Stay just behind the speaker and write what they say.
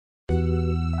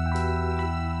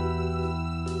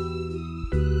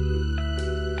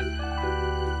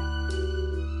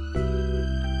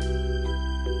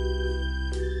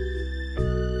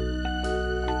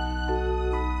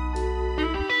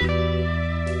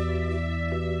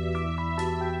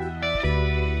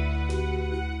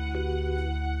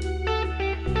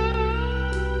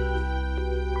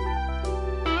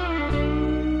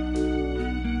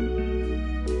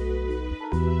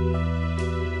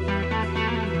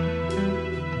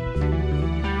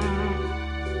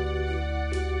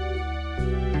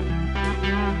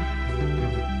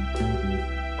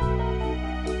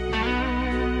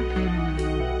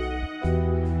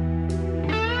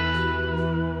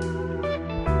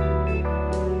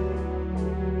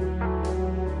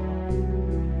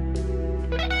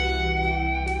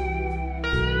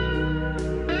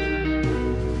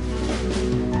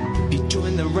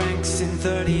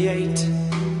28,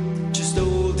 just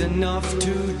old enough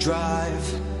to drive.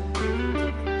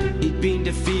 He'd been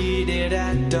defeated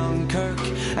at Dunkirk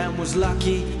and was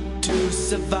lucky to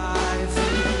survive.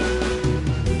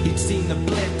 He'd seen the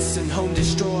Blitz and home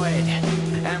destroyed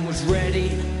and was ready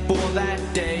for that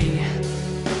day.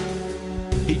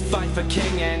 He'd fight for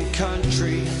king and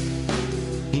country.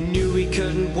 He knew he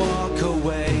couldn't walk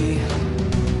away.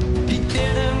 He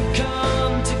didn't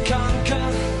come to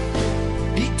conquer.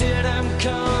 He didn't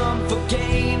come for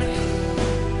gain.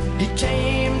 He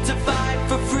came to fight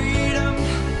for freedom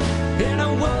in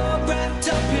a world wrapped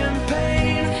up in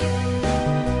pain.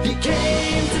 He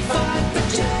came to fight for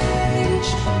change.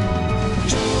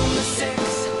 June the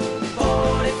 6th,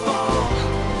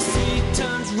 44. Sea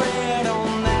turns red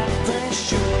on that French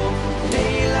shore.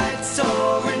 Daylight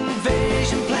saw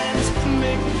invasion plans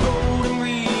make golden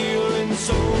real in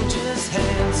soldiers'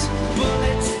 hands.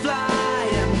 Bullets fly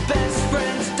and best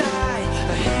friends die.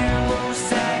 A hero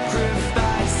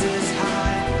sacrifices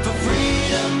high. For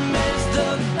freedom is the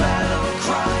battle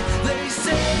cry. They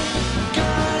say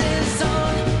God is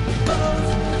on both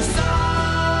sides.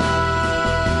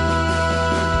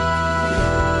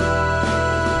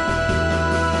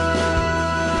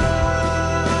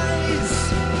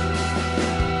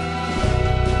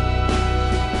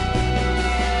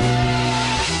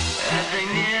 As they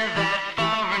near that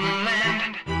foreign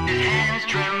land, his hands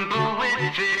tremble with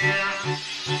fear.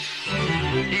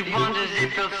 He wonders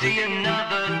if he'll see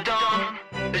another dawn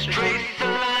as trace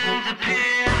lines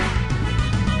appear.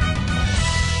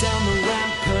 Down the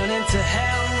ramp and into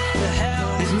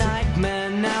hell, his nightmare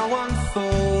now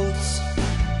unfolds.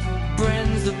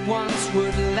 Friends that once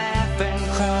would laugh and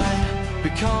cry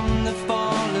become the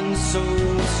fallen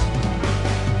souls.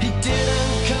 He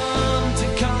didn't come to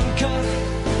conquer.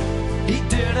 He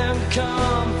didn't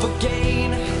come for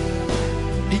gain.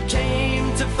 He came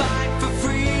to fight for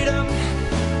freedom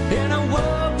in a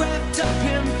world wrapped up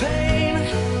in pain.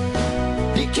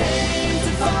 He came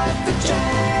to fight for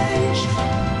change.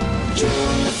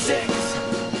 June